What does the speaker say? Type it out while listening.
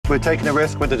We're taking a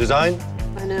risk with the design.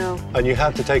 I know. And you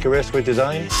have to take a risk with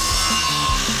design.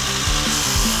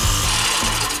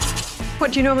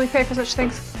 What do you normally pay for such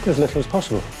things? As little as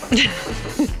possible.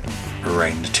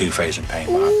 Arrange the two-phase and paint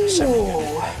by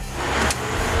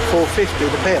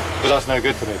 $4.50 the pair. But that's no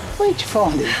good for me. Where'd you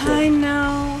find it? I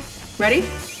know. Ready?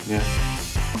 Yeah.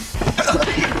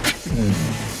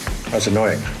 That's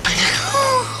annoying.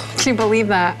 Can you believe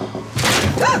that?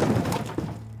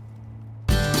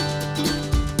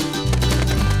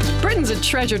 Britain's a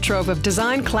treasure trove of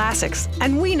design classics,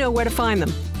 and we know where to find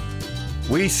them.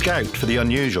 We scout for the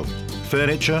unusual.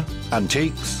 Furniture,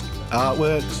 antiques,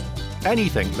 artworks,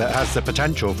 anything that has the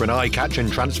potential for an eye-catching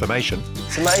transformation.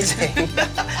 It's amazing.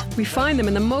 We find them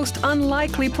in the most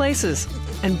unlikely places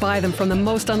and buy them from the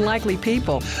most unlikely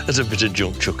people. There's a bit of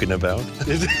junk chucking about.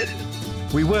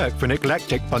 We work for an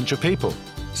eclectic bunch of people.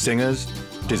 Singers,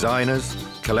 designers,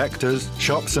 collectors,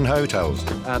 shops and hotels.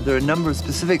 There are a number of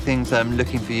specific things I'm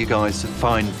looking for you guys to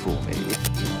find for me.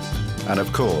 And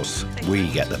of course, we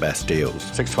get the best deals.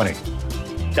 $6.20.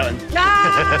 Done.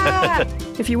 Ah!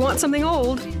 If you want something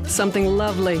old, something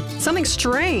lovely, something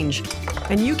strange,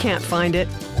 and you can't find it,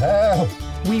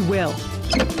 we will.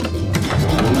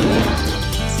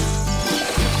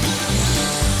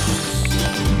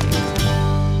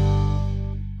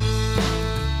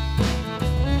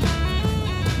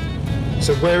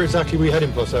 So where exactly are we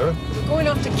heading for, Sarah? We're going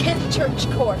off to Kent Church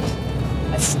Court,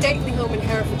 a stately home in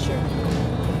Herefordshire.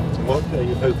 What are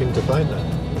you hoping to find there?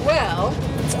 Well,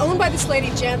 it's owned by this lady,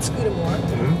 Jan Scudamore.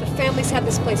 The family's had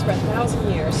this place for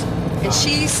 1,000 years. And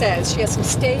she says she has some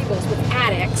stables with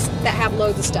attics that have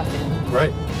loads of stuff in.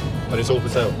 Right. And it's all for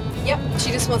sale? Yep, she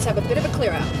just wants to have a bit of a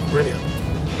clear out. Brilliant.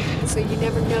 So you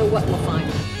never know what we'll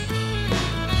find.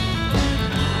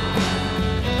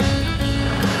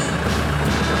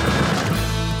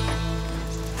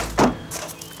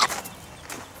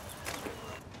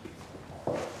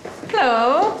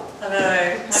 Hello.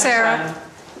 Hello. Sarah.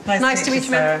 Nice to meet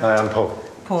you, ma'am. Hi, I'm Paul.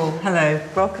 Paul, hello.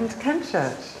 Welcome to Kent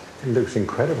Church. It looks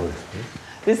incredible, this place.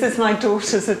 This is my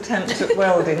daughter's attempt at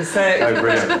welding, so Oh,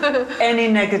 brilliant. any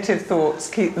negative thoughts,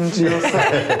 keep them to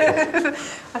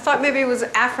yourself. I thought maybe it was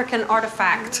African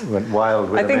artifact. Went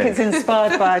wild with I think it's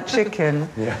inspired by a chicken.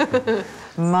 Yeah.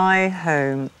 My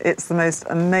home, it's the most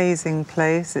amazing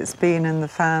place. It's been in the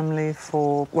family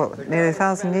for, well, nearly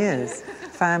 1,000 years.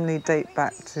 Family date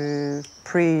back to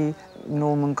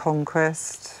pre-Norman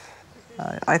conquest.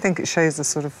 I think it shows a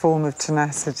sort of form of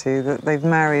tenacity that they've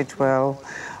married well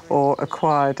or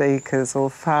acquired acres or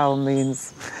foul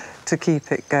means to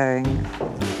keep it going.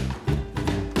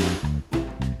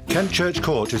 Kent Church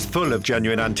Court is full of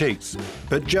genuine antiques,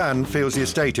 but Jan feels the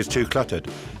estate is too cluttered,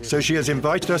 so she has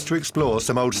invited us to explore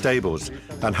some old stables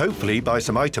and hopefully buy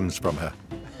some items from her.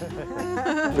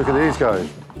 Look at these guys.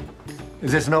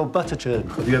 Is this an old butter churn?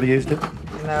 Have you ever used it?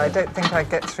 No, I don't think I'd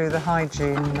get through the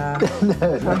hygiene.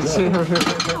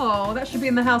 Oh, that should be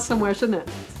in the house somewhere, shouldn't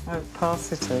it?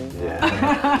 Opacity.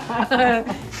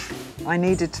 Yeah. I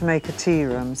needed to make a tea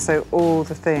room, so all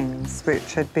the things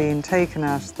which had been taken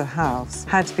out of the house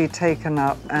had to be taken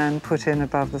up and put in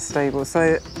above the stable.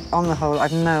 So, on the whole,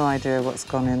 I've no idea what's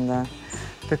gone in there,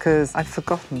 because I've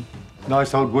forgotten.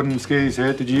 Nice old wooden skis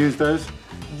here. Did you use those?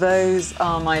 Those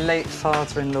are my late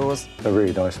father-in-law's. They're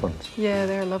really nice ones. Yeah,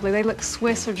 they're lovely. They look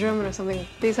Swiss or German or something.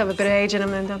 These have a bit of age in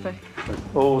them then, don't they?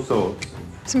 All sorts.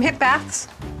 Some hip baths.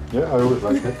 Yeah, I always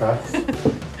like hip baths.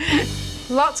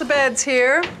 Lots of beds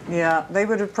here. Yeah, they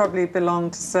would have probably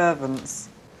belonged to servants.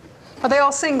 Are they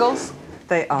all singles?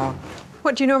 They are.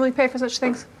 What do you normally pay for such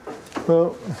things?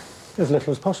 Well, as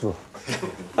little as possible. Do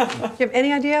you have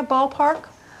any idea, ballpark?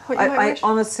 What you might I wish?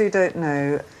 honestly don't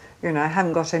know. You know, I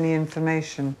haven't got any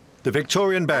information. The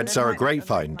Victorian beds are a great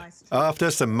find. After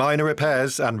some minor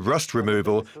repairs and rust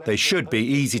removal, they should be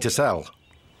easy to sell.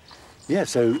 Yeah,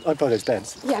 so I'd buy those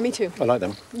beds. Yeah, me too. I like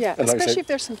them. Yeah, And like I especially said- if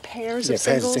there's some pairs Yeah, of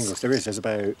pairs singles. of singles. There is. There's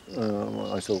about,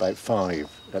 I saw about 5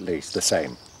 at least, the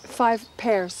same. 5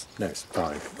 pairs. No, it's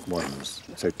 5 ones.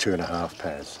 So 2.5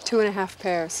 pairs. 2.5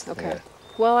 pairs. Okay. Yeah.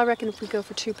 Well, I reckon if we go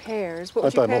for 2 pairs, what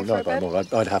would I'd buy you pay more. for No, a I'd buy bed?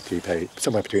 more. I'd happily pay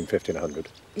somewhere between 50 and 100.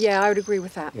 Yeah, I would agree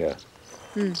with that. Yeah.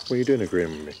 Well, you doing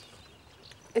agreeing with me?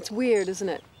 It's weird, isn't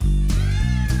it?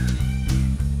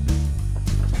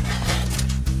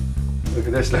 Look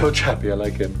at this little chappie. I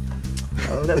like him.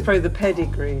 Oh, that's probably the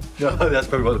pedigree. No, that's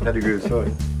probably what the pedigree is for.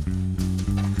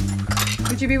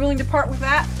 Would you be willing to part with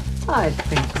that? I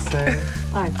think so.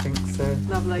 I think so.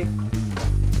 Lovely.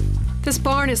 This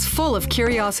barn is full of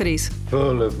curiosities.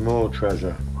 Full of more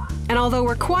treasure. And although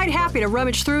we're quite happy to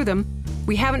rummage through them,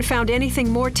 we haven't found anything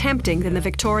more tempting than the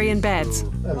Victorian beds.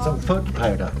 And some foot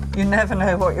powder. You never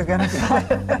know what you're going to find.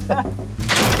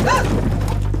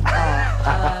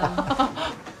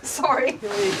 Sorry.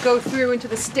 We go through into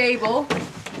the stable.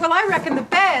 Well, I reckon the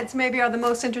beds maybe are the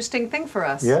most interesting thing for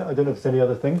us. Yeah, I don't know if there's any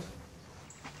other things.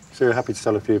 So you're happy to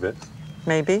sell a few bits?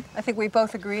 Maybe. I think we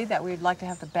both agreed that we'd like to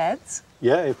have the beds.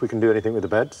 Yeah, if we can do anything with the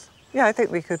beds. Yeah, I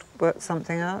think we could work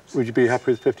something out. Would you be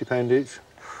happy with £50 each?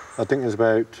 I think there's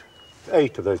about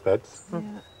 8 of those beds. Yeah.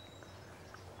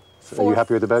 So are you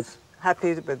happy with the beds?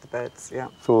 Happy with the beds, yeah.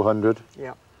 400.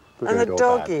 Yeah. Good And the or bad?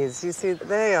 doggies, you see,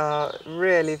 they are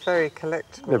really very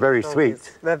collectible. They're very doggies.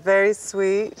 sweet. They're very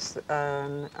sweet,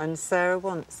 and Sarah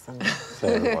wants them.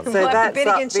 Sarah wants. So We'll have to that's bid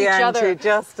up against the each ante other.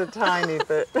 just a tiny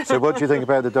bit. So what do you think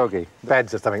about the doggy?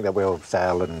 Beds are something that we'll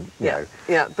sell and, you know.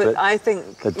 Yeah, but I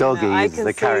think the doggy I is can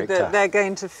the see character. that they're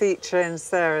going to feature in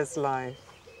Sarah's life.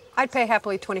 I'd pay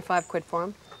happily 25 quid for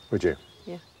them. Would you?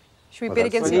 Yeah. Should we Well, bid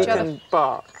that's against what each you other? And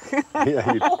bark.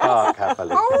 Yeah, you'd bark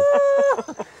happily.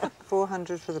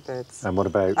 400 for the beds. And what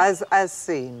about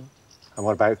Seen. and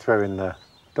what about throwing the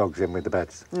dogs in with the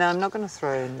beds? No, I'm not going to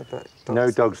throw in the dogs. No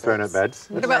dogs thrown at beds.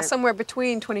 What about somewhere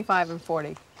between 25 and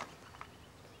 40?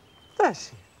 30.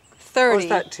 30. Or is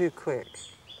that too quick?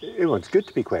 It's good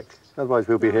to be quick. Otherwise,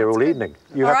 we'll be here all evening.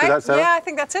 You All happy right. with that, Sarah? Yeah, I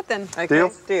think that's it then. Okay. Deal?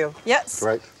 Deal. Yes.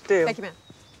 Great. Deal. Thank you, man.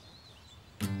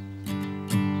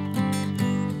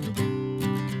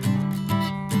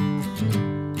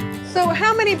 So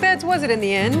how many beds was it in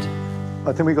the end?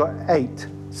 I think we got 8.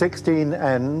 16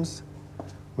 ends,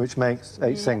 which makes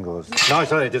 8 singles.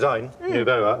 Nice, aren't it? Design.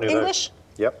 Nouveau, Art Nouveau. English?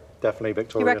 Yep, definitely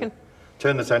Victorian. You reckon?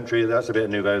 Turn the century, that's a bit of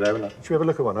Nouveau there, isn't it? Should we have a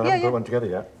look at one? I haven't put one together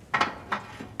yet.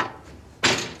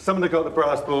 Some of them got the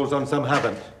brass balls on, some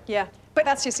haven't. Yeah, but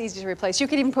that's just easy to replace. You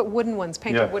could even put wooden ones,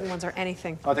 painted wooden ones or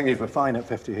anything. I think these were fine at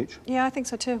 50 each. Yeah, I think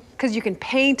so too. Because you can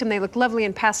paint them, they look lovely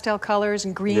in pastel colors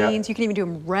and greens. You can even do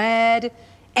them red,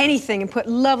 anything, and put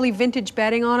lovely vintage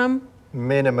bedding on them.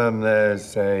 Minimum,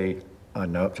 there's I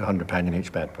don't know, up to £100 in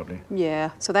each bed, probably.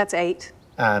 Yeah, so that's 8.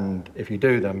 And if you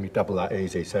do them, you double that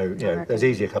easy. So, you know, there's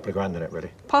easy a couple of grand in it,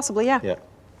 really. Possibly, yeah. Yeah.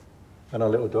 And our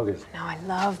little doggies. No, I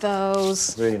love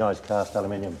those. Really nice cast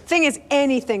aluminium. Thing is,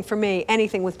 anything for me,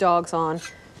 anything with dogs on,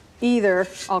 either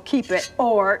I'll keep it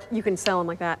or you can sell them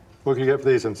like that. What can you get for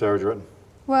these then, Sarah, do you reckon?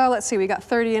 Well, let's see, we got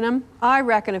 30 in them. I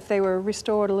reckon if they were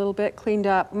restored a little bit, cleaned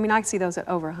up, I mean, I see those at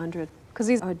over 100. Because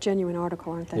these are a genuine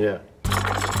article, aren't they? Yeah.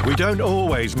 We don't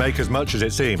always make as much as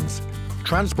it seems.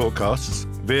 Transport costs,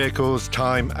 vehicles,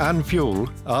 time and fuel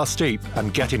are steep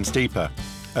and getting steeper,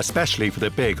 especially for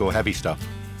the big or heavy stuff.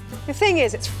 The thing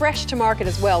is, it's fresh to market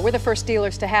as well. We're the first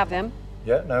dealers to have them.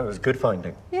 Yeah, no, it was good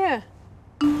finding. Yeah.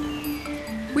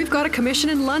 We've got a commission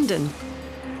in London.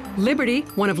 Liberty,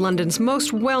 one of London's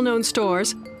most well-known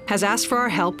stores, has asked for our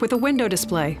help with a window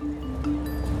display.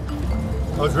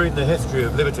 I was reading the history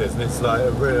of Liberty's and it's like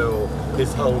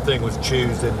this whole thing was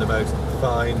choosing the most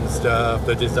fine stuff,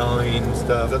 the design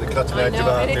stuff, at the cutting edge of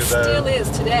Art and it Nouveau. still is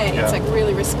today. Yeah. It's like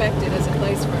really respected as a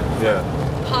place for Yeah,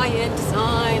 high-end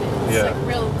design.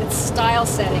 And it's style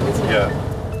setting, isn't it? yeah.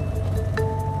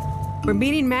 We're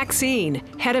meeting Maxine,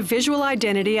 head of visual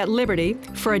identity at Liberty,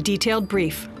 for a detailed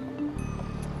brief.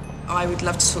 I would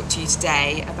love to talk to you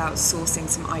today about sourcing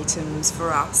some items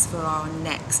for us for our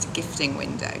next gifting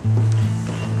window.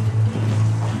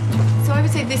 So I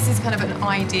would say this is kind of an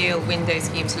ideal window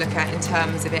scheme to look at in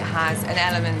terms of it has an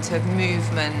element of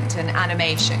movement and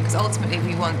animation, because ultimately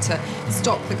we want to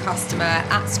stop the customer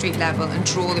at street level and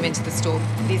draw them into the store.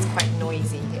 It is quite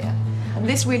noisy here. And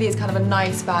this really is kind of a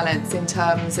nice balance in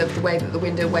terms of the way that the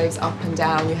window waves up and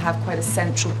down. You have quite a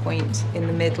central point in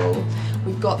the middle.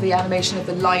 We've got the animation of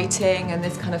the lighting and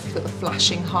this kind of little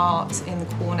flashing heart in the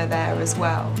corner there as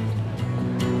well.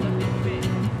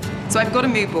 So I've got a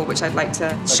mood board which I'd like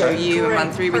to show you and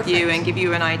run through with you and give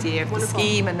you an idea of the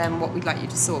scheme and then what we'd like you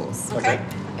to source. Okay,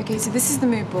 so this is the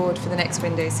mood board for the next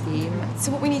window scheme.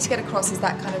 So what we need to get across is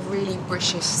that kind of really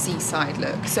British seaside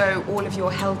look. So all of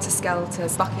your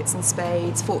helter-skelters, buckets and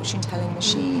spades, fortune-telling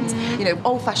machines, you know,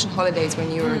 old-fashioned holidays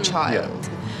when you were a child. Yeah.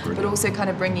 But also kind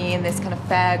of bringing in this kind of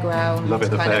fairground. Love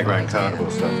it, the kind of fairground idea.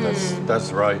 carnival stuff.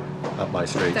 That's right up my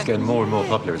street. It's getting more and more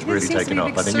popular. It's really taken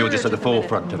off. I think you're just at the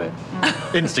forefront of it.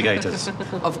 Instigators.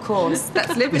 Of course,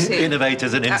 that's Liberty.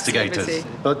 Innovators and instigators. Liberty.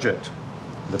 Budget.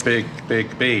 The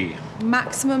big B.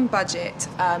 Maximum budget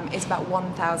is about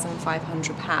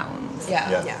 £1,500.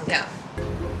 Yeah.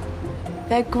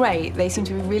 They're great. They seem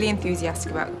to be really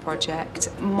enthusiastic about the project.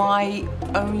 My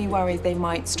only worry is they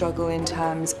might struggle in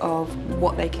terms of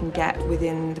what they can get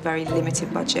within the very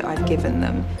limited budget I've given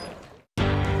them.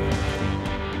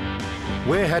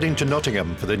 We're heading to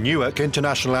Nottingham for the Newark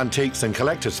International Antiques and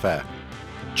Collectors Fair.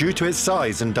 Due to its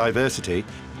size and diversity,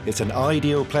 it's an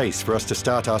ideal place for us to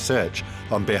start our search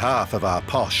on behalf of our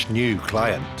posh new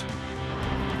client.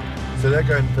 So they're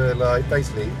going for, like,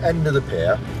 basically end of the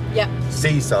pier, Yep.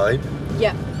 seaside.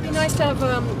 Yep. It'd be nice to have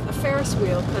a Ferris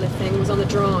wheel kind of thing. It was on the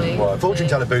drawing. Well, a fortune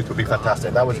teller booth would be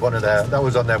fantastic. That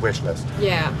was on their wish list.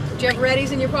 Yeah. Do you have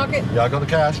Reddies in your pocket? Yeah, I got the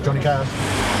cash, Johnny Cash.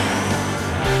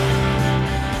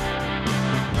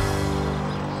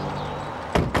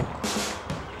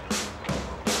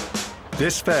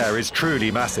 This fair is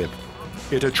truly massive.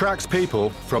 It attracts people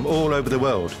from all over the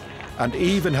world and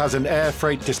even has an air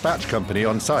freight dispatch company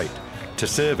on site to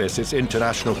service its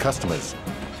international customers.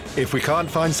 If we can't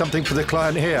find something for the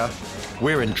client here,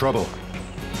 we're in trouble.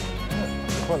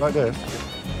 Quite like this.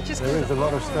 There is a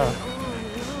lot of stuff.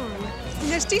 And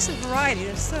there's decent variety.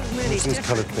 There's so many These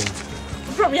coloured things.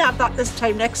 We'll probably have that this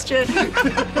time next year.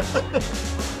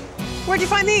 Where'd you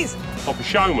find these? Off a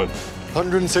showman.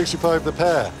 165 the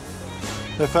pair.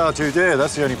 They're far too dear,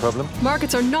 that's the only problem.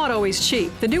 Markets are not always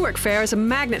cheap. The Newark Fair is a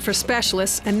magnet for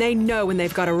specialists, and they know when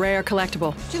they've got a rare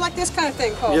collectible. Do you like this kind of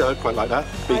thing, Paul? Yeah, I'd quite like that.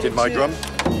 Beating my drum.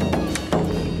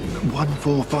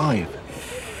 145.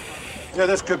 Yeah,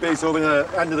 this could be sort of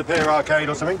the end of the pier arcade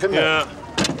or something, couldn't it? Yeah.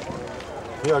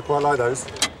 Yeah, I quite like those.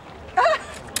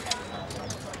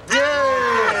 Yay!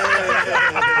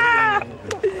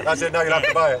 That's it, now you'll have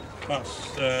to buy it. That's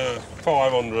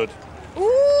 500.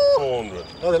 Ooh! 400.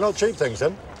 Oh, they're not cheap things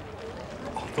then.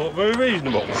 Thought very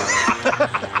reasonable.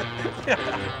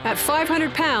 At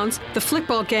 £500, the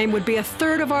flickball game would be a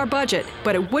third of our budget,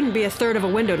 but it wouldn't be a third of a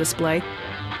window display.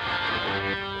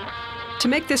 To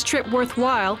make this trip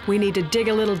worthwhile, we need to dig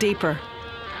a little deeper.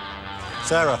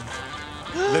 Sarah,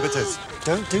 Liberties,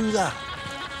 don't do that.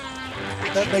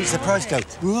 That makes the price go.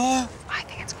 What? I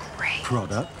think it's great.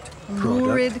 Product.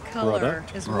 Lurid colour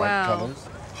as bright well. colours.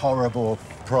 Horrible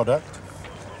product.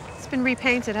 It's been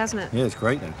repainted, hasn't it? Yeah, it's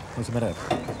great though. What's the matter?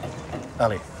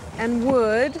 Ali, And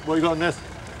wood. what you got on this?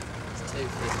 It's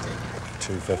 250.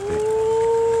 250.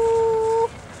 Ooh.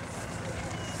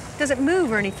 Does it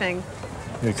move or anything?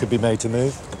 It could be made to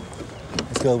move.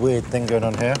 It's got a weird thing going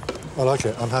on here. I like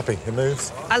it. I'm happy. It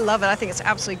moves. I love it. I think it's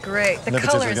absolutely great. The Liberties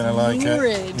colour are is gonna like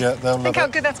lurid. it. Yeah, they'll love Think how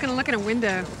it. good that's going to look in a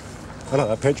window. I like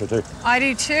that picture too. I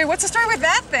do too. What's the story with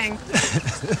that thing?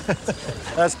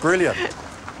 That's brilliant.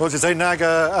 What does it say?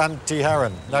 Naga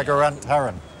anti-Haran. Naga ant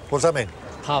Haran. What does that mean?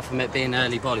 Apart from it being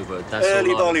early Bollywood, that's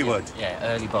Early all I would Bollywood? give. Yeah,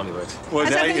 early Bollywood. Well,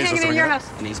 Has that been hanging in your house?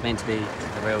 And he's meant to be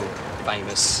a real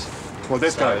famous Well,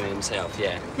 this star guy. himself,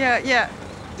 yeah. Yeah, yeah.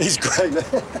 He's great.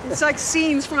 It's like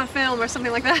scenes from a film or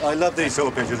something like that. I love these sort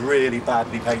of pictures, really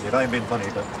badly painted. I ain't being funny,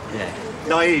 but Yeah.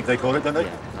 naive they call it, don't they?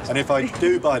 Yeah, that's And if I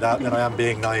do buy that, then I am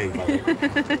being naive,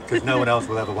 because no one else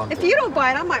will ever want If it. you don't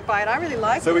buy it, I might buy it. I really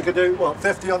like So it. we could do, what,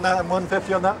 50 on that and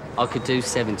 150 on that? I could do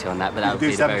 70 on that, but that You would could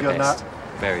be do the very 70 on best.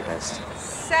 that? Very best.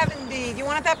 70. Do you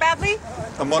want it that badly?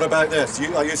 And what about this?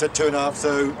 You said 2.5,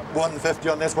 so 150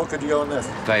 on this. What could you go on this?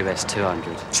 Very best,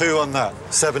 200. 2 on that,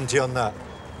 70 on that.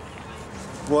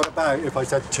 What about if I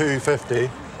said 250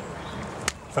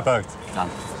 for both? Done.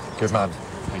 Good man.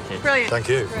 Thank you. Brilliant. Thank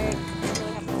you. Great.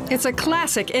 It's a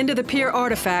classic end-of-the-pier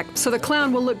artifact, so the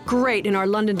clown will look great in our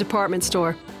London department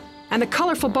store. And the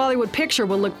colourful Bollywood picture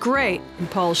will look great in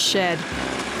Paul's shed.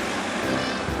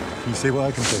 You see what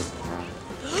I can do?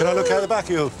 Can I look out the back of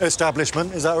your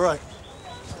establishment? Is that all right?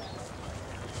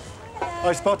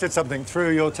 I spotted something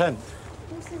through your tent.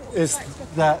 Is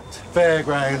that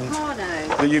fairground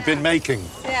that you've been making?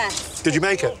 Yes. Did you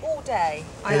make it? All day.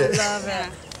 I love it.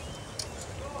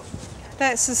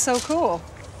 That's just so cool.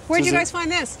 Where'd you guys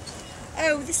find this?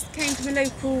 Oh, this came from a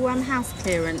local house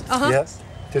clearance. Yes.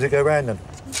 Did it go round then?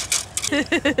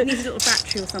 It needs a little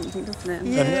battery or something, doesn't it?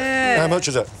 Yeah. How much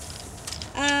is it?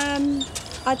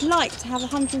 I'd like to have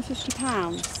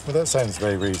 £150. Well, that sounds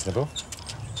very reasonable.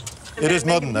 It is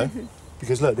modern though,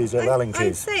 because look, these are Allen I'd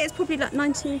keys. say it's probably like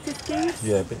 1950s.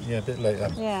 Yeah, a bit late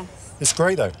then. Yeah. It's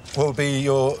great though. What would be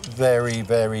your very,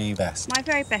 very best? My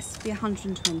very best would be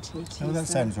 120. Oh, that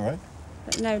sounds all right.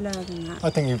 But no lower than that.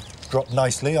 I think you've dropped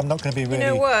nicely. I'm not going to be really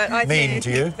You know what? I mean think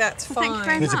to you. that's Well, thank you fine.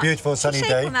 very It's a much. beautiful Shall we sunny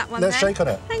shake day. on that one, Let's then? shake on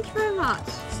it. Thank you very much.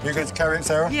 You're going to carry it,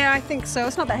 Sarah? Yeah, I think so.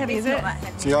 It's not that heavy, is It's it? not that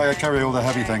heavy. See, I carry all the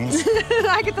heavy things.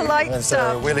 I get the light And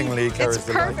Sarah stuff. willingly carries It's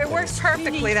the light perfect. It works things.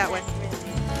 perfectly that way.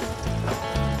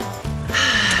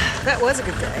 That was a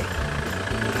good day.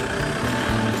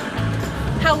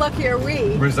 How lucky are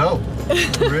we? Result.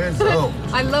 Result.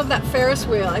 I love that Ferris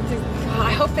wheel. I think, God,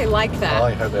 I hope they like that.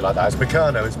 I hope they like that. It's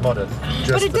Meccano, it's modern.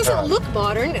 Just But it the doesn't part. look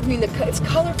modern. I mean, it's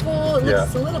colorful. It Yeah.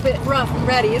 looks a little bit rough and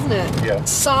ready, isn't it? Yeah.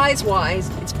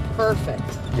 Size-wise, it's perfect.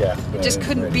 Yeah. It just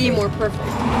couldn't be more perfect.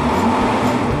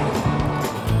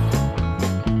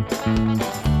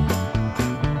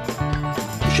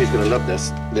 she's going to love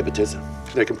this, Liberties.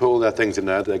 They can put all their things in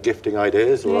there, their gifting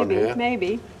ideas are on here.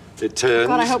 Maybe. It turns.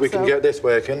 God, I hope we can so. get this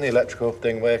working, the electrical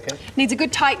thing working. Needs a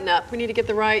good tighten up. We need to get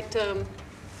the right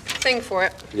thing for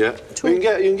it. Yeah. You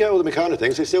can get all the Meccano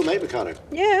things. They still make Meccano.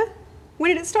 Yeah. When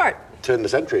did it start? Turn of the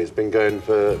century. It's been going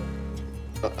for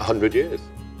 100 years.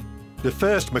 The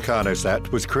first Meccano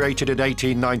set was created in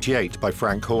 1898 by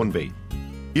Frank Hornby.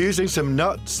 Using some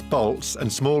nuts, bolts and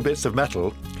small bits of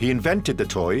metal, he invented the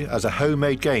toy as a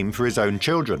homemade game for his own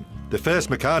children. The first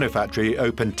Meccano factory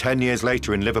opened 10 years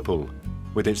later in Liverpool.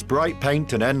 With its bright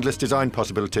paint and endless design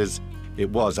possibilities, it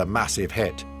was a massive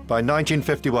hit. By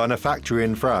 1951, a factory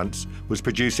in France was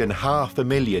producing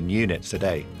 500,000 units a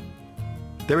day.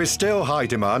 There is still high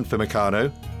demand for Meccano,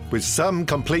 with some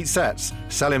complete sets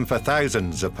selling for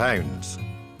thousands of pounds.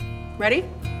 Ready?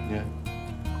 Yeah.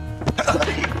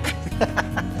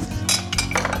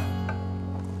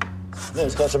 No,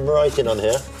 it's got some writing on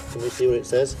here. Can we see what it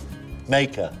says?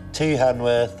 Maker, T.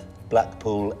 Hanworth,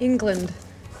 Blackpool. England.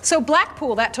 So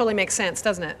Blackpool, that totally makes sense,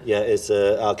 doesn't it? Yeah, it's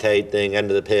an arcade thing, end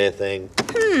of the pier thing.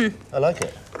 I like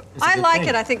it. I like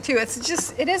it, I think, too. It's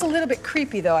just, it is a little bit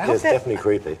creepy, though. It's definitely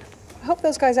creepy. I hope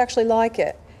those guys actually like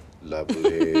it.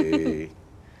 Lovely.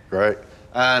 Great.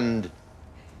 And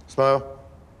smile.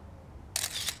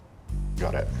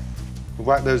 Got it. We'll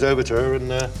whack those over to her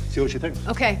and see what she thinks.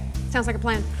 Okay, sounds like a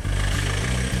plan.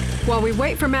 While we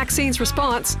wait for Maxine's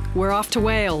response, we're off to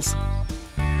Wales.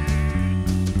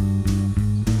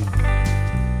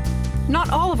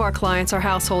 Not all of our clients are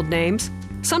household names.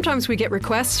 Sometimes we get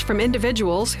requests from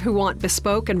individuals who want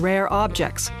bespoke and rare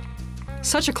objects.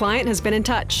 Such a client has been in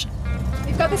touch.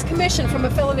 We've got this commission from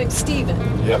a fellow named Stephen.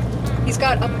 Yep. He's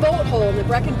got a boat hole in the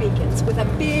Brecon Beacons with a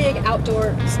big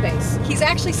outdoor space. He's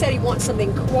actually said he wants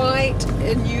something quite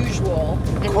unusual.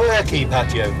 And quirky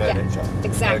patio furniture. Yeah,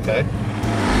 exactly. Okay.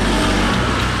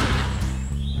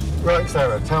 Right,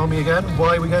 Sarah, tell me again,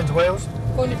 why are we going to Wales?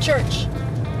 Going to church.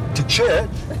 To church?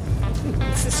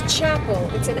 It's this chapel.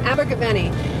 It's in Abergavenny,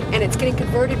 and it's getting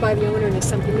converted by the owner into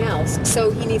something else, so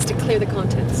he needs to clear the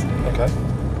contents. Okay.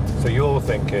 So you're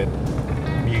thinking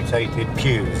mutated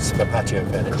pews for patio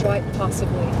furniture? Quite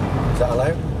possibly. Is that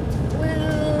allowed?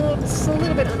 Well, it's a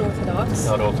little bit unorthodox.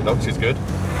 Unorthodox is good.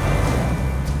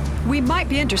 We might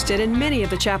be interested in many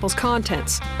of the chapel's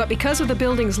contents, but because of the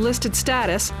building's listed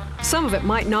status, some of it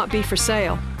might not be for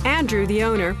sale. Andrew, the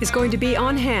owner, is going to be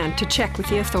on hand to check with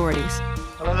the authorities.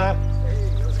 Hello there.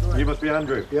 Hey, how's it going? You must be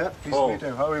Andrew. Yeah, pleased to meet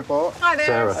you. How are you, Paul? Hi there,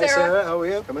 Sarah. Hi, Sarah. How are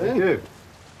you? Come in. You.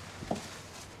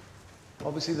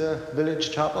 Obviously the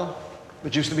village chapel,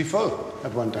 which used to be full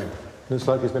at one time. Looks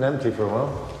like it's been empty for a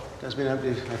while. It's been empty.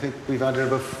 I think we've had it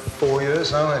about 4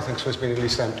 years now. I think so. It's been at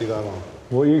least empty that long.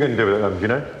 What are you going to do with it then, do you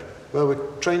know? Well, we're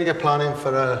trying to get planning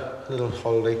for a little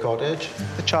holiday cottage.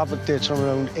 The chapel dates from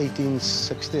around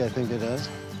 1860, I think it is.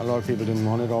 A lot of people didn't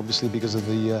want it, obviously, because of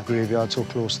the graveyard so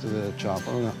close to the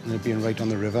chapel and it being right on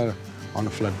the river on a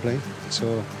floodplain.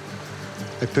 So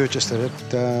I purchased it,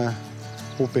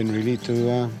 hoping really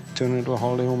to turn it into a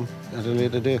holiday home at a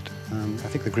later date. I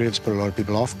think the graves put a lot of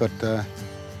people off, but yeah,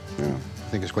 I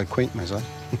think it's quite quaint myself.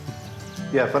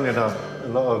 Yeah, funnily enough, a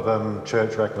lot of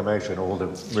church reclamation, all the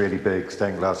really big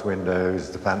stained glass windows,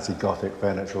 the fancy Gothic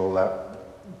furniture, all that,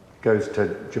 goes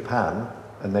to Japan,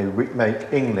 and they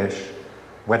make English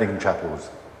wedding chapels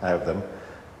out of them.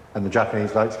 And the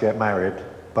Japanese like to get married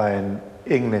by an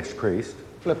English priest.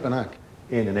 Flippin' heck.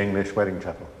 In an English wedding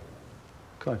chapel.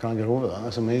 God, I can't get over that.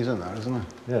 That's amazing, that, isn't it?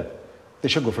 Yeah. They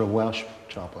should go for a Welsh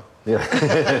chapel. Yeah.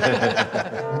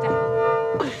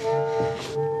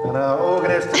 And our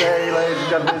organist today, ladies and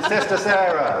gentlemen, is Sister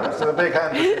Sarah. Let's have a big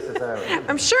hand for Sister Sarah.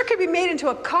 I'm sure it could be made into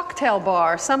a cocktail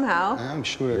bar somehow. I'm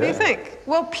sure it What do you think?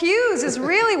 Well, pews is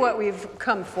really what we've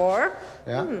come for.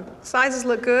 Yeah. Sizes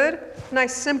look good.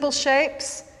 Nice, simple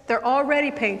shapes. They're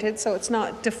already painted, so it's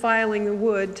not defiling the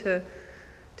wood to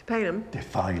paint them.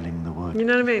 Defiling the wood. You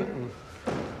know what I mean?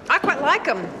 I quite like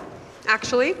them,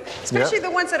 actually. Especially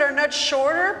the ones that are a nudge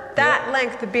shorter. That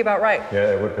length would be about right.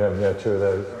 Yeah, it would be, yeah, two of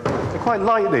those. They're quite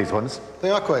light, these ones. They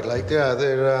are quite light, yeah.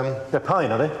 They're pine,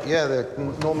 are they? Yeah, they're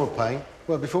normal pine.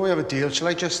 Well, before we have a deal, shall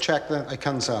I just check that I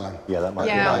can sell them? Yeah, that might be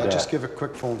Yeah. right. Just give a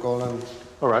quick phone call and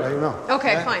all right. let you know.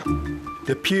 Okay, Yeah? fine.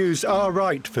 The pews are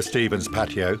right for Stephen's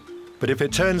patio, but if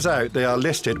it turns out they are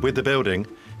listed with the building,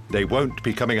 they won't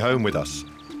be coming home with us.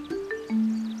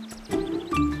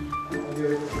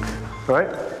 All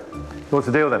right. What's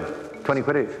the deal then? 20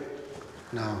 quid each?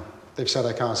 No, they've said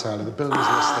I can't sell it. The building's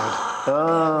listed.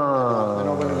 Oh. They're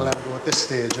not willing to let it go at this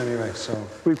stage anyway, so...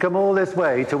 We've come all this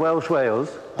way to Welsh Wales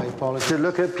I apologise. to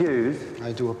look at pews.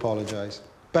 I do apologise.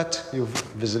 But you've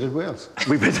visited Wales.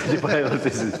 We visited Wales,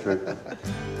 this is true.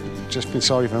 Just been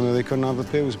sorry for them that they couldn't have the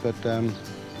pews, but you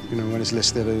know, when it's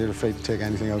listed, they're afraid to take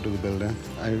anything out of the building.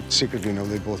 I secretly know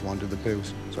they both wanted the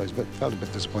pews, so I felt a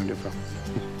bit disappointed for them,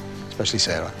 especially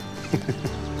Sarah.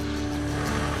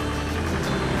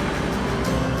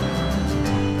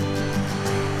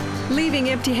 Leaving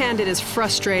empty-handed is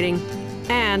frustrating,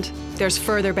 and there's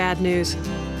further bad news.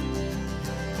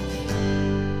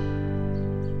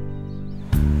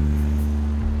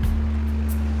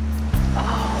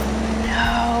 Oh,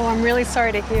 no, I'm really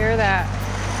sorry to hear that.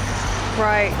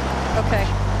 Right, okay.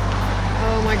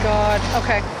 Oh my God,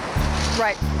 okay.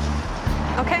 Right,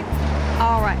 okay.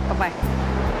 All right, bye-bye.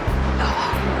 Oh,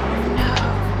 no.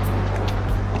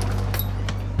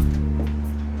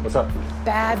 What's up?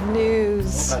 Bad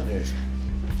news. Bad news.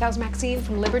 That was Maxine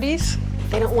from Liberty's.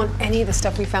 They don't want any of the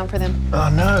stuff we found for them. Oh,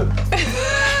 no.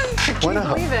 Can you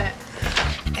believe it?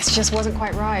 It just wasn't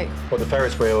quite right. Well, the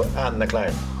Ferris wheel and the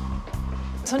clown.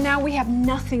 So now we have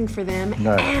nothing for them,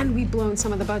 and we've blown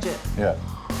some of the budget. Yeah.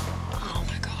 Oh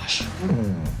my gosh.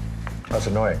 That's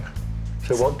annoying.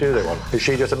 So what do they want? Is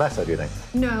she just a messer, do you think?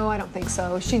 No, I don't think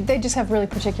so. They just have really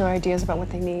particular ideas about what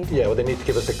they need. Yeah, well, they need to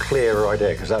give us a clearer idea,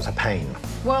 because that's a pain.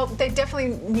 Well, they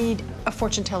definitely need a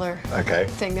fortune teller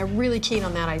thing. They're really keen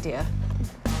on that idea.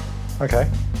 Okay.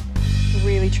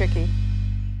 Really tricky.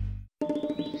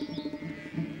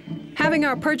 Having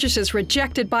our purchases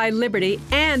rejected by Liberty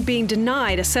and being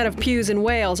denied a set of pews in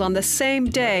Wales on the same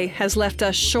day has left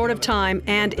us short of time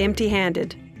and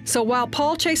empty-handed. So while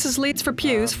Paul chases leads for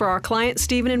pews for our client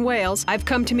Stephen in Wales, I've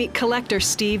come to meet collector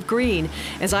Steve Green,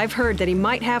 as I've heard that he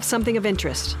might have something of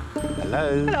interest.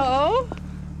 Hello. Hello.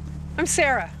 I'm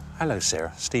Sarah. Hello,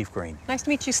 Sarah. Steve Green. Nice to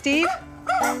meet you, Steve.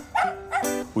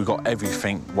 We've got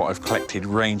everything, what I've collected,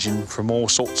 ranging from all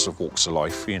sorts of walks of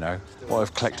life, you know. What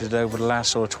I've collected over the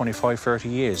last sort of 25, 30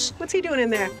 years. What's he doing in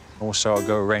there? Also, I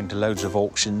go around to loads of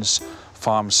auctions,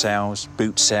 farm sales,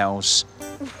 boot sales.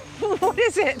 What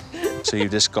is it? So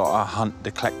you've just got to hunt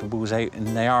the collectibles out, and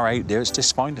they are out there. It's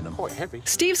just finding them. Quite heavy.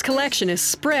 Steve's collection is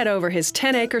spread over his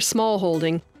 10-acre small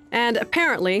holding, and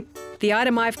apparently, the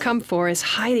item I've come for is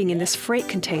hiding in this freight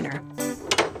container.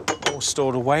 All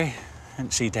stored away.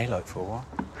 Didn't see daylight for a while.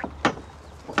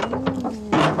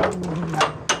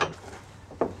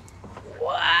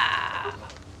 Wow.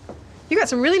 You got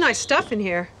some really nice stuff in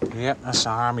here. Yep, that's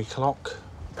an army clock.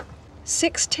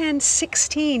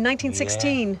 610-16,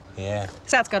 1916. Yeah.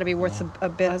 So that's got to be worth a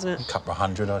bit, hasn't it? A couple of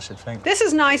hundred, I should think. This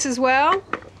is nice as well.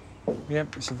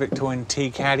 Yep, it's a Victorian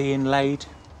tea caddy inlaid.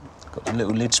 Got the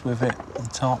little lids with it on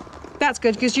top. That's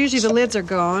good, because usually the lids are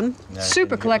gone. No,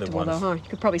 Super collectible, though, huh? You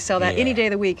could probably sell that any day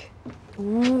of the week.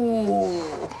 Ooh.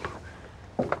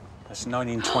 That's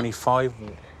 1925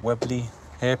 Webley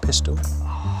air pistol.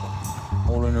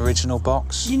 All in original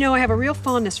box. You know, I have a real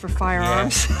fondness for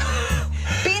firearms. Yeah.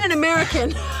 Being an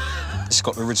American. It's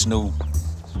got the original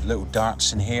little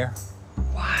darts in here.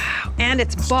 Wow. And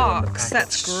it's box.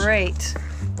 That's great.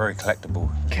 Very collectible.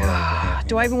 God.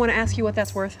 Do I even want to ask you what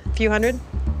that's worth? A few hundred?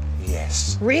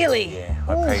 Yes. Really? Yeah,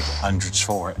 I paid hundreds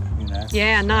for it, you know.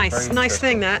 Yeah, nice. Nice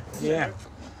thing, that. Yeah.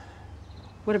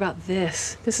 What about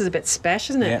this? This is a bit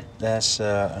special, isn't it? Yeah, that's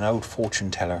an old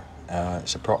fortune teller.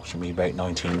 It's approximately about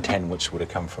 1910, which would have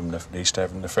come from they used to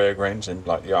have in the fairgrounds and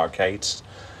like the arcades.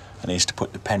 And they used to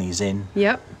put the pennies in.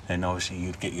 Yep. And obviously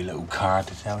you'd get your little card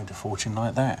to tell you the fortune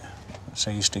like that.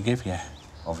 So they used to give you.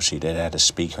 Obviously they had a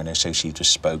speaker in there, so she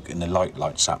just spoke and the light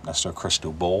lights up. That's her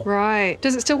crystal ball. Right.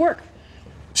 Does it still work?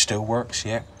 Still works,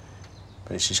 yeah.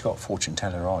 But she's got fortune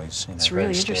teller eyes. You know, it's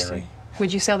really interesting. Scary.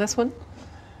 Would you sell this one?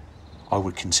 I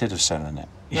would consider selling it.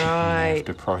 Right. If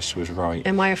the price was right.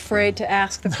 Am I afraid to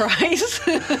ask the price?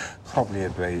 Probably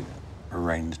about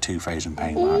around the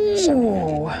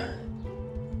 £2,000 mark.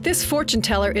 This fortune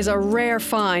teller is a rare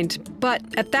find, but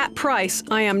at that price,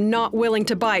 I am not willing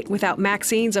to bite without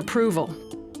Maxine's approval.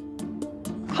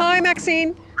 Hi,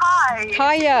 Maxine.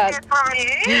 Hi. Hiya. Good from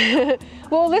you.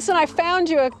 Well, listen, I found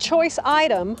you a choice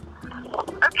item.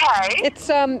 Okay. It's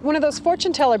one of those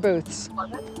fortune teller booths.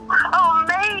 Oh,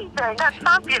 amazing. That's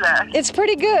fabulous. It's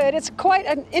pretty good. It's quite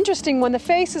an interesting one. The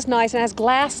face is nice and has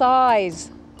glass eyes.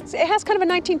 It has kind of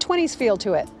a 1920s feel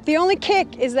to it. The only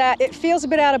kick is that it feels a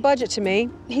bit out of budget to me.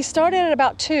 He started at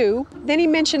about $2, then he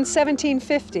mentioned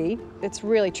 $17.50. It's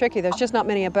really tricky. There's just not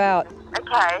many about.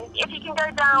 Okay. If you can go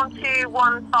down to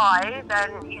 1.5,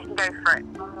 then you can go for it.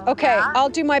 Okay, yeah? I'll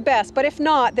do my best. But if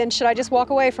not, then should I just walk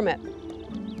away from it?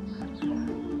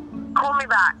 Call me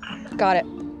back. Got it.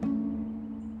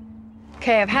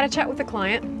 Okay, I've had a chat with the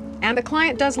client. And the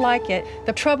client does like it.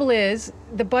 The trouble is,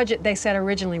 the budget they said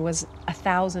originally was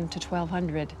 $1,000 to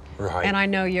 $1,200. Right. And I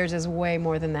know yours is way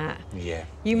more than that. Yeah.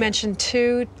 You mentioned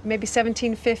two, maybe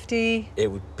 $1,750.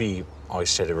 It would be, I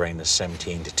said, around the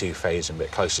 17 to 2,000, but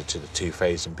closer to the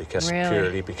 2,000 because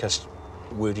purely because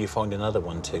where do you find another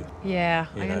one to? Yeah,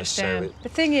 You I know, understand. so The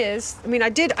thing is, I mean, I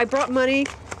brought money,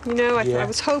 you know, I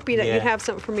was hoping that you'd have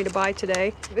something for me to buy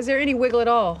today. Is there any wiggle at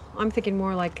all? I'm thinking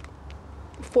more like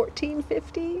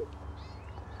 $1,450.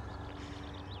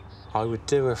 I would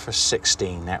do her for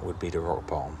 16, that would be the rock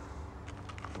bottom.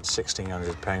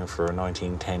 £1,600 for a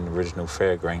 1910 original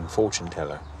fairground fortune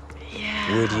teller.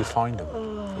 Yeah. Where do you find them?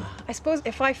 Oh. I suppose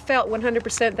if I felt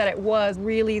 100% that it was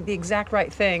really the exact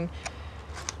right thing,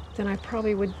 then I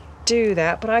probably would do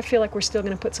that, but I feel like we're still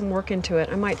going to put some work into it.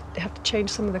 I might have to change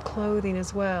some of the clothing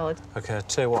as well. OK, I'll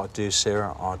tell you what I'll do,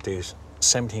 Sarah. I'll do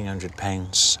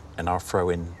 £1,700 and I'll throw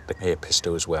in the hair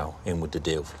pistol as well, in with the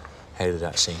deal. How did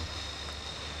that seem?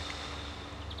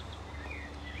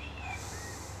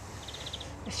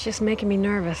 It's just making me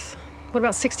nervous. What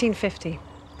about $1,650?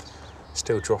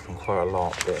 Still dropping quite a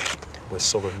lot, but we're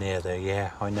sort of near there.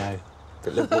 Yeah, I know.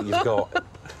 But look what you've got.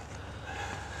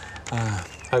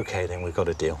 OK, then we've got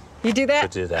a deal. You do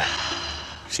that? To do that.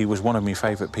 She was one of my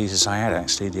favourite pieces I had,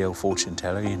 actually, the old fortune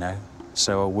teller, you know.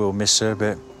 So I will miss her,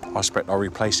 but I expect I'll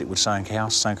replace it with something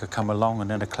else, something could come along, and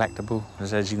then a collectible.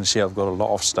 As you can see, I've got a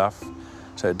lot of stuff,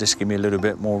 so it just give me a little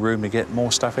bit more room to get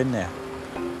more stuff in there.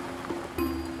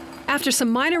 After some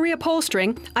minor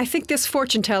reupholstering, I think this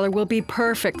fortune teller will be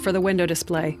perfect for the window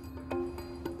display.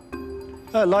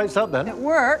 It lights up then. It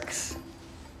works.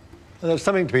 Well, there's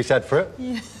something to be said for it.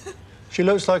 Yeah. She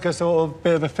looks like a sort of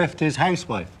bit of a 50s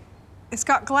housewife. It's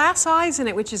got glass eyes in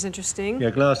it, which is interesting. Yeah,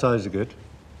 glass eyes are good.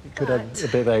 It could have a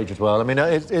bit of age as well. I mean,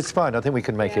 it's fine. I think we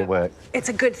can make it work. It's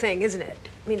a good thing, isn't it?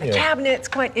 I mean, the cabinet's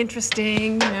quite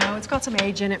interesting, you know. It's got some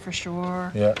age in it for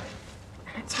sure. Yeah.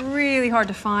 It's really hard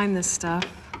to find this stuff.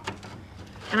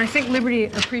 And I think Liberty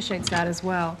appreciates that as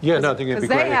well. Yeah, no, I think it'd be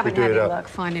great if we do it up. Because they haven't had any luck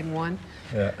finding one.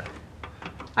 Yeah.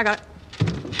 I got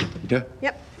it. Yeah?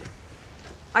 Yep.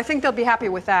 I think they'll be happy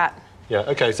with that. Yeah,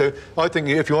 OK, so I think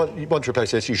if you want to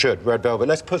replace this, you should. Red velvet.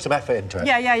 Let's put some effort into it.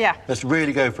 Yeah. Let's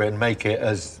really go for it and make it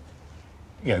as,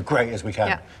 you know, great as we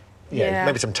can. Yeah.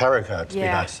 Maybe some tarot cards would be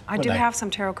nice. I do have some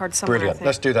tarot cards somewhere, Brilliant. I think.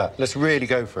 Let's do that. Let's really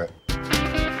go for it.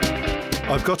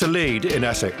 I've got a lead in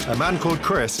Essex. A man called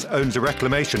Chris owns a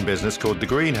reclamation business called The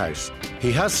Greenhouse.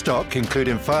 He has stock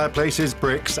including fireplaces,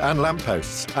 bricks and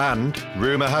lampposts. And,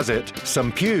 rumour has it,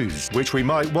 some pews, which we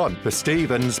might want for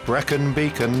Stephen's Brecon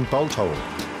Beacon bolt hole.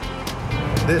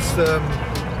 This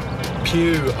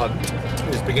pew hunt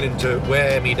is beginning to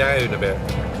wear me down a bit.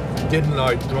 Didn't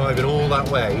like driving all that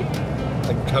way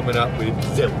and coming up with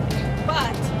zilch.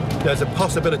 But there's a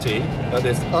possibility that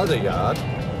this other yard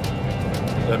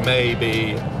there may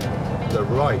be the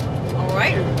right. All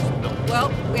right. Well,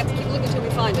 we have to keep looking until we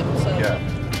find them, so. Yeah.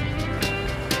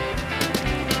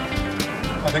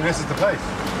 I think this is the place.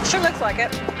 Sure looks like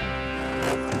it.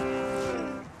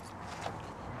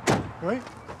 Right?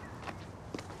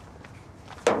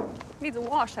 Needs a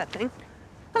wash, that thing.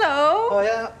 Hello. Oh,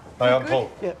 yeah. Hi, I'm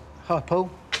Paul. Yeah. Hi,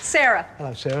 Paul. Sarah.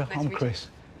 Hello, Sarah. Nice I'm to meet Chris.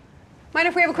 Mind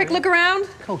if we have a quick look around?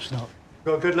 Of course not.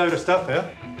 Got a good load of stuff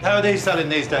here. How are these selling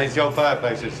these days, the old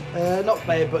fireplaces? Not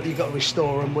bad, but you've got to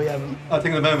restore them. We haven't. I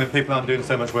think at the moment people aren't doing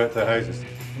so much work to their houses.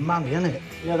 Money, isn't it?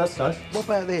 Yeah, that's nice. What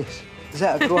about this? Is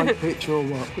that a great picture or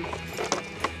what?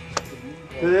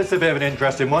 It's a bit of an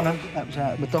interesting one, huh? That was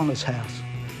at Madonna's house.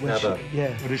 Yeah, but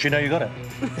yeah. Well, did she know you got it?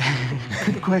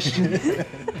 Good question.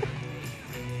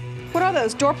 What are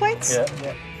those, door plates?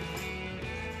 Yeah.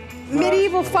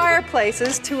 Medieval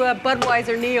fireplaces to a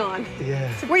Budweiser neon. Yeah.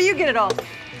 So where do you get it all?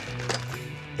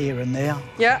 Here and there.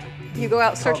 Yeah. You go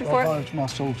out searching for it? I've my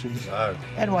sources. Oh.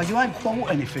 Anyway, you ain't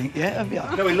bought anything yet, have you?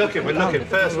 No, we're looking.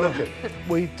 First looking.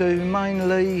 We do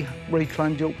mainly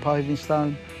reclaimed York paving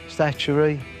stone,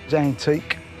 statuary,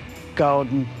 antique,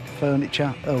 garden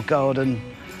furniture, or garden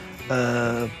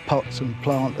pots and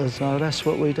planters. So that's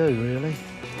what we do, really.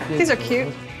 These are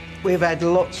cute. We've had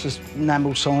lots of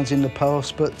enamel signs in the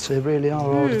past, but they really are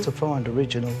harder to find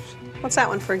originals. What's that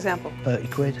one, for example? 30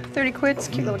 quid. 30 quid? It's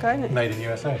a cute little guy, isn't it? Made in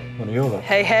USA. One of your lot.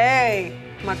 Hey!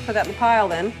 I might put that in the pile,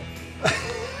 then.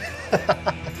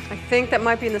 I think that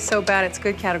might be in the so bad it's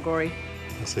good category.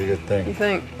 That's a good thing. You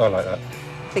think? I like that.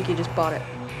 I think you just bought it.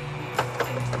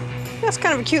 That's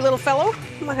kind of a cute little fellow.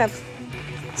 Might have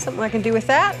something I can do with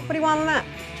that. What do you want on that?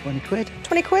 20 quid.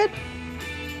 20 quid?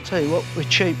 Tell you what, we're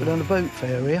cheaper than a boot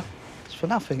fair here. It's for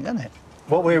nothing, isn't it?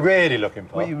 What we're really looking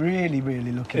for What you're really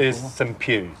looking for is some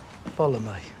pews. Follow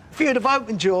me. If you'd have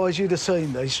opened your eyes, you'd have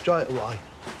seen these straight away.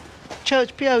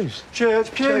 church pews.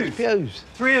 Church pews? Church pews.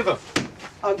 3 of them.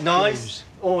 Oh, nice,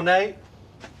 ornate.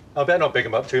 I better not big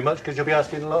them up too much because you'll be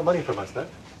asking a lot of money from us then.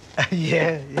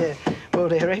 Yeah. Well,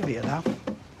 they're heavy enough.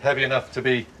 Heavy enough to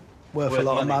be worth a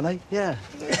lot of money. Yeah.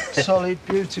 Solid,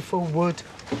 beautiful wood.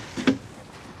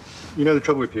 You know the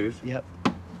trouble with pews? Yep.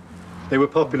 They were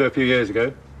popular a few years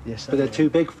ago. Yes, but they're too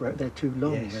big for it. They're too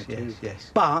long.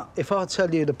 Yes. But if I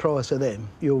tell you the price of them,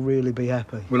 you'll really be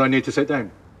happy. Will I need to sit down?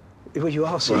 Well, you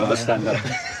are sitting I'll stand up.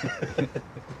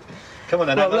 Come on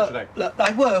then, how much are they? Look,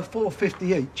 they were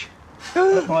 $4.50 each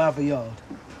at my other yard.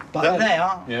 But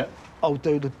now, I'll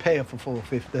do the pair for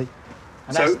 $4.50.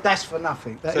 And that's for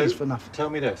nothing. That is for nothing. Tell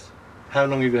me this. How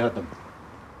long have you had them?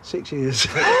 6 years.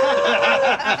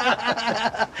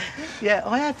 Yeah,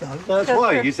 I have though. That's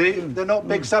why, you see, they're not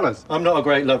big sellers. I'm not a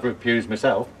great lover of pews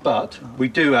myself, but we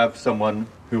do have someone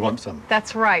who wants them.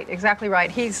 That's right, exactly right.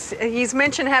 He's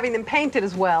mentioned having them painted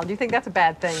as well. Do you think that's a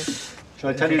bad thing? Shall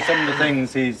I tell you some of the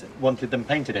things he's wanted them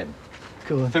painted in?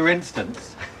 Go on. For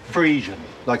instance, Frisian,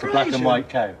 like a black and white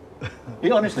cow.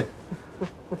 Honestly.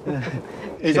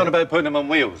 He's on about putting them on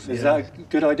wheels. Is that a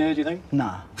good idea, do you think?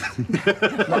 Nah.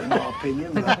 Not in my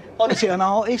opinion. But honestly, an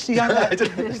artist. He's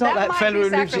not that fella who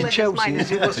lives in Chelsea, is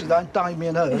he? What's his name?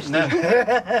 Damien Hirst. No.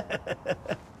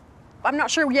 I'm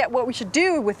not sure yet what we should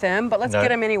do with them, but let's get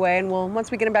them anyway, and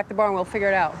once we get them back to the barn, we'll figure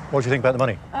it out. What do you think about the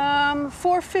money?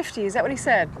 $4.50, is that what he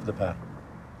said? The pair.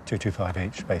 $2.25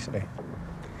 each, basically.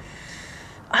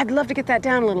 I'd love to get that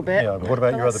down a little bit. Yeah, but what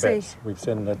about your other bits? We've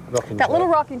seen the rocking chair. That little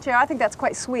rocking chair, I think that's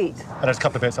quite sweet. And there's a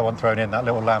couple of bits I want thrown in, that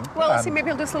little lamp. Well, let's see, maybe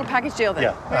he'll do this little package deal then.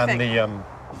 Yeah, and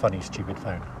the funny, stupid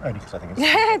phone, only because I think it's...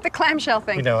 Yeah, the clamshell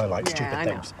thing. You know I like stupid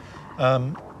things.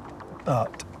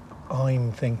 But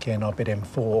I'm thinking I'll bid him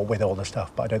 4 with all the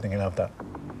stuff, but I don't think he'll have that.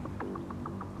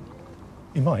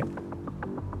 He might.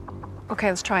 Okay,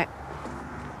 let's try it.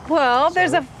 Well,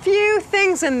 there's a few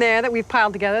things in there that we've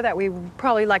piled together that we would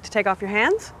probably like to take off your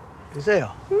hands. Is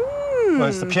there? Well,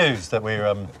 it's the pews that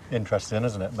we're interested in,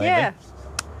 isn't it, mainly? Yeah.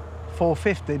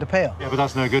 $4.50 the pair. Yeah, but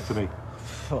that's no good for me.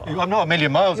 I'm not a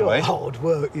million miles away. Hard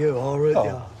work, you are, aren't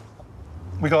you?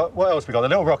 We got, what else we got? The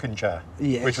little rocking chair,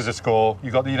 which was a score.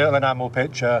 You got the little enamel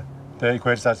picture, 30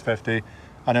 quid, so that's 50.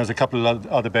 And there was a couple of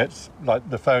other bits, like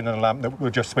the phone and the lamp, that will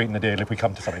just sweeten the deal if we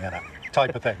come to something in it,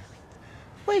 type of thing.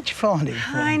 Where'd you find it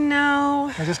from? I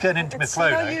know. I'm just getting into my flow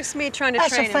no now. use me trying to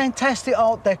That's train a fantastic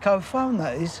Art Deco phone,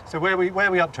 that is. So where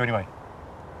are we up to anyway?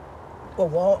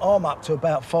 Well, I'm up to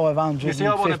about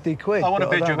 550 quid. I want to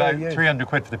bid you about 300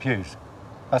 quid for the pews.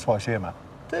 That's what I see him at.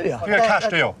 Do you? If you're a cash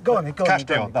deal. Go on, go on. Cash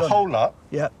deal. The whole lot.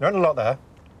 Yeah. There ain't a lot there.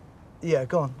 Yeah,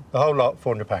 go on. The whole lot,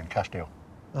 £400, cash deal.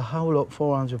 The whole lot,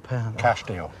 £400. Cash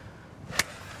deal.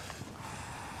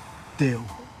 Deal.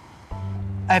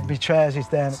 Add me trousers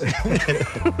down.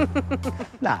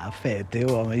 Nah, fair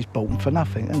deal. I mean, he's bought them for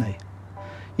nothing, hasn't he?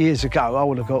 Years ago, I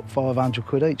would have got 500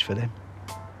 quid each for them.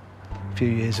 A few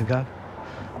years ago.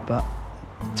 But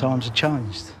times have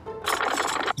changed.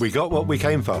 We got what we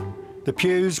came for. The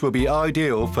pews will be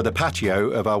ideal for the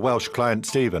patio of our Welsh client,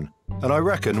 Stephen. And I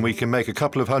reckon we can make a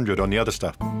couple of hundred on the other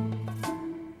stuff.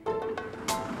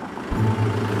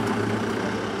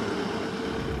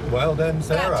 Well then,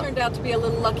 Sarah. That turned out to be a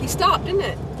little lucky stop, didn't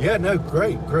it? Yeah, no,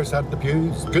 great. Chris had the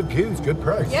pews, good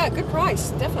price. Yeah, good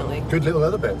price, definitely. Good little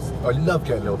other bits. I love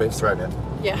getting little bits thrown in.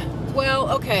 Yeah. Well,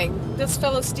 okay, this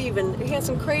fellow Stephen, he has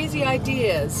some crazy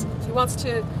ideas. He wants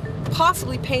to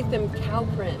possibly paint them cow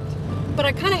print. But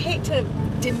I kind of hate to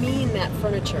demean that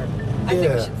furniture. I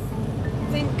think we should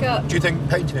think... Do you think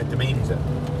painting it demeans it?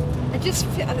 I just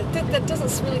feel that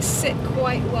doesn't really sit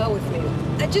quite well with me.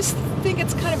 I just think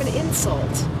it's kind of an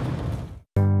insult.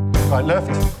 Right, left.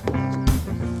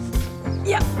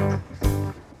 Yeah.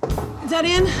 Is that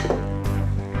in?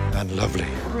 And lovely.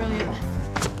 Brilliant.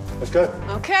 Let's go.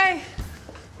 Okay.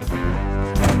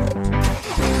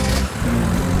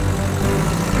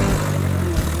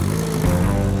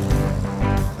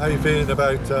 How are you feeling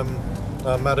about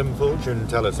Madam Fortune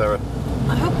teller, Sarah?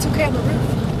 I hope it's okay on the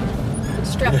roof.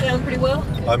 It's strapped down pretty well.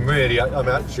 I'm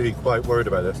actually quite worried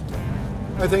about this.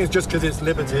 I think it's just because it's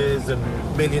liberties and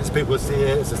millions of people see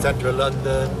it. It's the centre of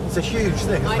London. It's a huge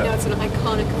thing. I know, it's an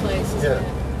iconic place, isn't it?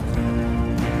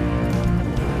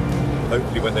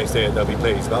 Hopefully when they see it, they'll be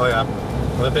pleased. But I'm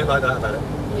a bit like that about it.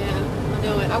 Yeah, I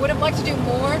know it. I would have liked to do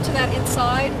more to that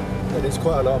inside. And it's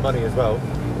quite a lot of money as well.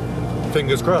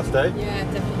 Fingers crossed, eh? Yeah,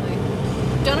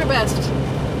 definitely. Done our best.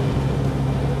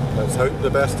 Let's hope the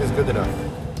best is good enough.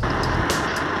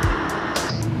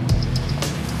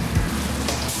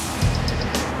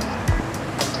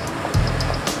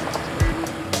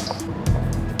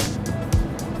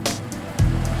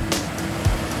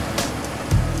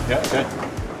 Yeah, okay.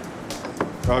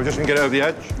 Right, we're just going to get it over the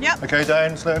edge. Yep. OK,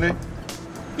 down slowly.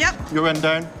 Yep. Your end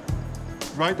down.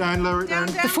 Right down, lower it down.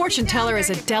 The fortune teller is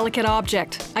a delicate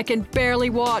object. I can barely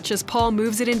watch as Paul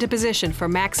moves it into position for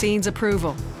Maxine's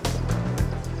approval.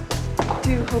 I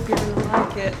do hope you're going to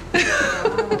like it.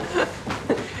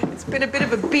 It's been a bit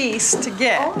of a beast to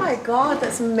get. Oh my God,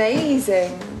 that's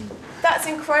amazing. That's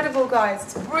incredible, guys.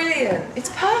 It's brilliant.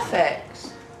 It's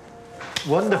perfect.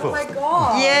 Wonderful. Oh my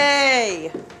God.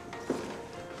 Yay!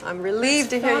 I'm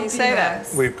relieved to hear you say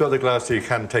that. We've got the glass so you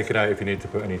can take it out if you need to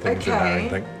put anything in there, I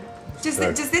think. Does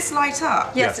this light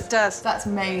up? Yes, it does. That's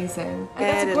amazing. And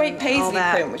Ed that's a great and paisley all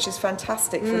that. print, which is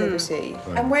fantastic for Liberty.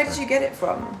 And where did you get it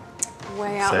from?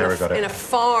 Way out Sarah got it. in a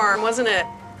farm, wasn't it?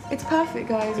 It's perfect,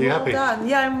 guys. Are you well happy? done.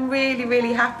 Yeah, I'm really,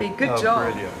 really happy. Good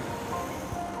job. Brilliant.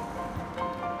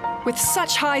 With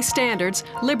such high standards,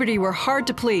 Liberty were hard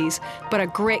to please, but a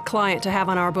great client to have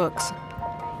on our books.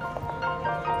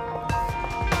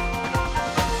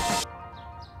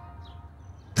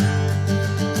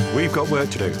 We've got work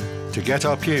to do to get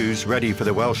our pews ready for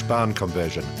the Welsh barn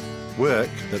conversion. Work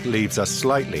that leaves us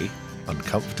slightly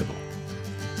uncomfortable.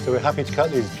 So we're happy to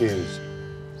cut these pews.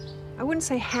 I wouldn't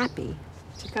say happy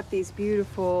to cut these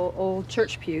beautiful old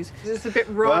church pews. This is a bit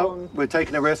wrong. Well, we're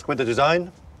taking a risk with the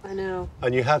design. I know.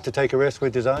 And you have to take a risk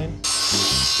with design.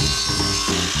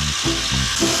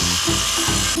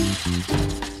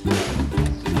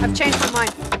 I've changed my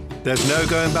mind. There's no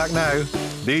going back now.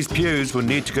 These pews will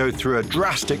need to go through a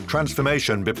drastic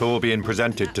transformation before being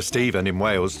presented to Stephen in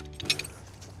Wales.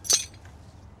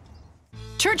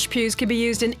 Church pews can be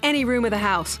used in any room of the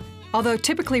house. Although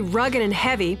typically rugged and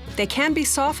heavy, they can be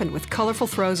softened with colorful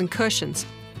throws and cushions.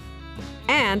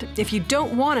 And if you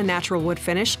don't want a natural wood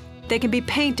finish, they can be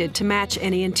painted to match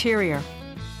any interior.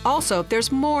 Also,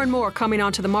 there's more and more coming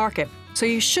onto the market, so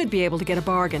you should be able to get a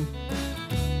bargain.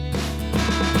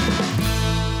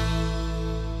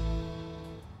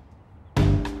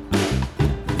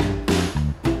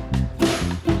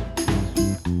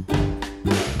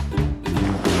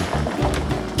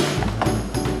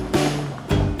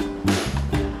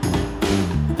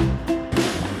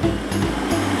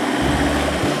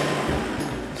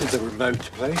 This is a remote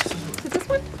place. Is this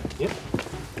one? Yep,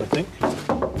 I think.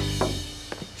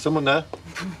 Someone there.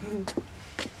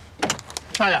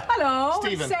 Hiya. Hello,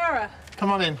 Stephen. it's Sarah.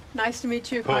 Come on in. Nice to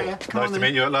meet you. Paul, nice to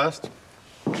meet you at last.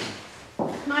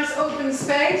 Nice open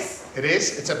space. It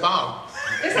is. It's a barn.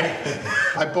 Is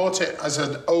it? I bought it as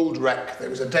an old wreck. There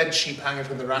was a dead sheep hanging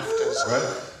from the rafters.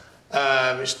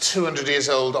 Right. It's 200 years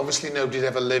old. Obviously, nobody'd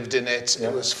ever lived in it. Yeah.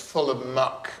 It was full of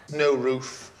muck, no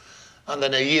roof. And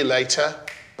then a year later,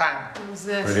 bang. What was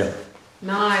this? Brilliant.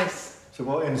 Nice. So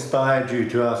what inspired you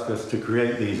to ask us to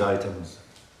create these items?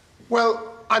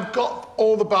 Well, I've got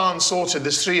all the barns sorted.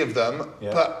 There's 3 of them.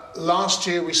 Yeah. But last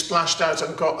year, we splashed out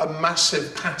and got a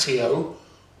massive patio,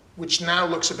 which now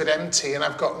looks a bit empty, and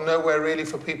I've got nowhere really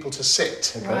for people to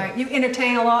sit. Okay. Right. You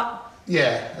entertain a lot?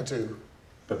 Yeah, I do.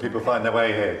 But people find their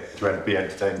way here to be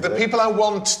entertained. The people I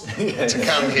want to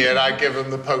come here, I give them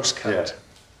the postcode. Yeah.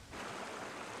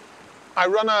 I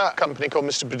run a company called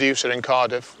Mr. Producer in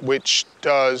Cardiff, which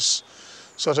does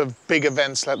sort of big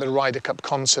events like the Ryder Cup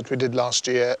concert we did last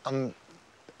year, and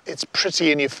it's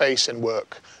pretty in your face in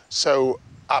work. So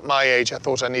at my age, I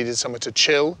thought I needed somewhere to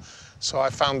chill. So I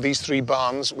found these 3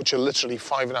 barns, which are literally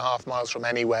 5.5 miles from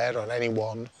anywhere or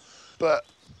anyone. But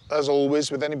as always,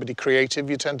 with anybody creative,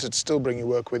 you tend to still bring your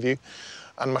work with you.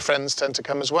 And my friends tend to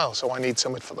come as well, so I need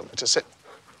somewhere for them to sit.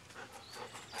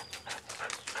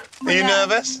 Are you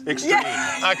nervous? Extreme.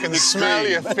 Yeah. I can smell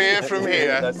your fear from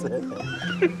here. That's it.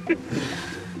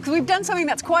 Because we've done something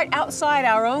that's quite outside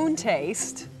our own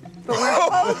taste, but we're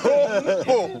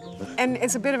hoping, and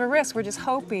it's a bit of a risk, we're just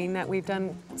hoping that we've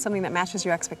done something that matches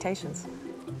your expectations.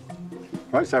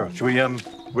 Right, Sarah, should we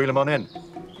wheel them on in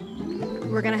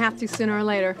We're going to have to sooner or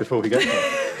later. before we get there?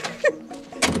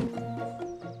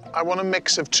 I want a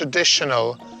mix of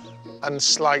traditional and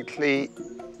slightly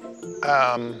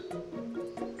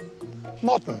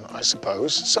modern, I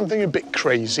suppose. Something a bit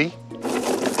crazy.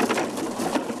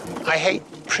 I hate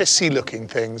prissy-looking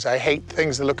things. I hate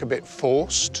things that look a bit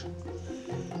forced.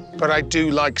 But I do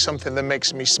like something that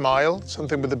makes me smile,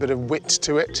 something with a bit of wit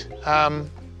to it.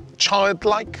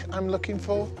 Childlike, I'm looking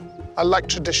for. I like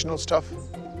traditional stuff,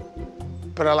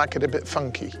 but I like it a bit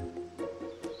funky.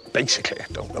 Basically, I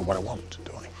don't know what I want,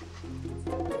 do I?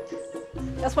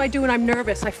 That's what I do when I'm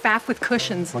nervous. I faff with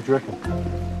cushions. What do you reckon?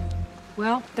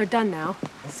 Well, they're done now,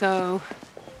 so...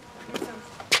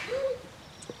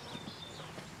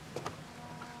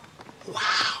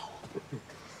 Wow.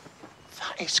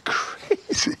 That is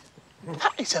crazy.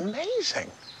 That is amazing.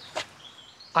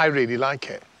 I really like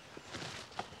it.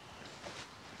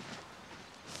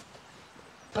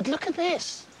 But look at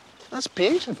this. That's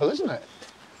beautiful, isn't it?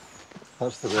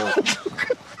 That's the real...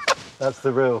 That's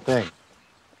the real thing.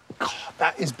 God,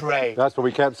 that is brave. That's what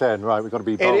we kept saying, right, we've got to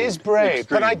be bold. It is brave,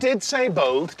 extreme. but I did say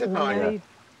bold, didn't I? Yeah.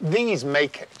 These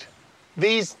make it.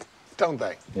 These, don't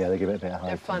they? Yeah, they give it a bit of height.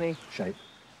 They're funny. Shape.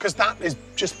 Because that is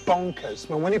just bonkers.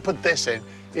 Well, when you put this in,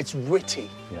 it's witty.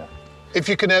 Yeah. If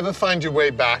you can ever find your way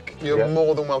back, you're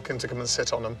more than welcome to come and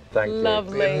sit on them. Thank you.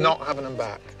 Lovely. We're not having them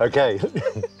back. OK.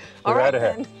 All We're right, out of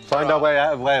here. then. Find our way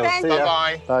out of Wales. Thank See ya.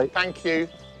 Bye-bye. Bye. Thank you.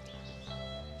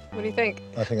 What do you think?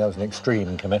 I think that was an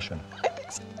extreme commission.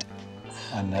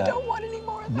 And, I don't want any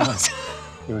more of those.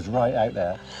 It was right out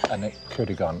there, and it could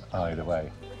have gone either way.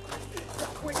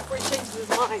 Wait before he changes his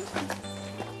mind.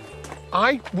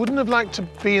 I wouldn't have liked to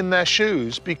be in their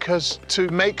shoes, because to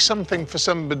make something for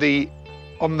somebody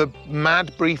on the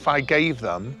mad brief I gave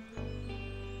them,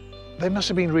 they must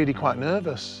have been really quite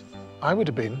nervous. I would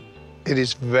have been. It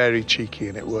is very cheeky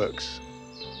and it works.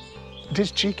 It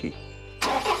is cheeky.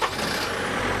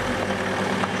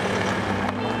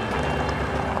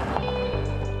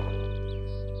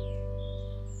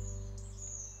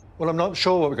 Well, I'm not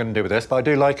sure what we're going to do with this, but I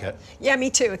do like it. Yeah, me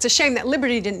too. It's a shame that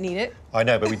Liberty didn't need it. I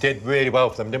know, but we did really well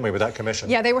for them, didn't we, with that commission?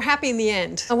 Yeah, they were happy in the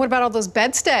end. And what about all those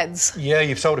bedsteads? Yeah,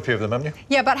 you've sold a few of them, haven't you?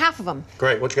 Yeah, about half of them.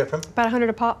 Great. What'd you get for them? About 100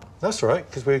 a pop. That's all right,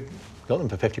 because we got them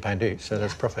for £50 each, so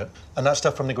there's profit. And that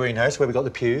stuff from the greenhouse, where we got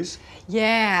the pews.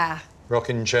 Yeah.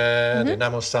 Rocking chair, the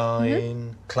enamel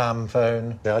sign, clam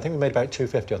phone. Yeah, I think we made about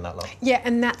 £250 on that lot. Yeah,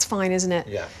 and that's fine, isn't it?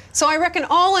 Yeah. So I reckon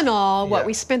all in all, what, Yeah.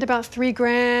 we spent about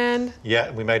 $3,000. Yeah,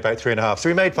 we made about £3.5, so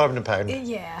we made £500.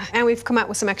 Yeah. And we've come out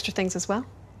with some extra things as well.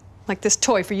 Like this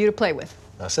toy for you to play with.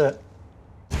 That's it.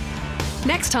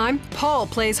 Next time, Paul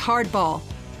plays hardball.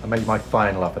 I made my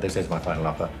final offer. This is my final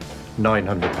offer.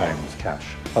 £900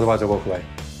 cash. Otherwise, I walk away.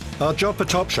 Our job for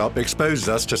Topshop exposes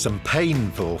us to some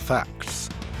painful facts.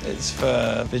 It's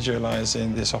for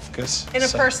visualising the esophagus. In a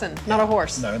person, not a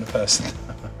horse. No, in a person.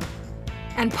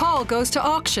 And Paul goes to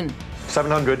auction.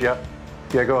 700, yeah.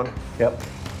 Yeah, go on. Yep.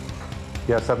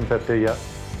 Yeah, 750, yeah.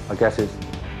 I guess it's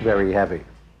very heavy.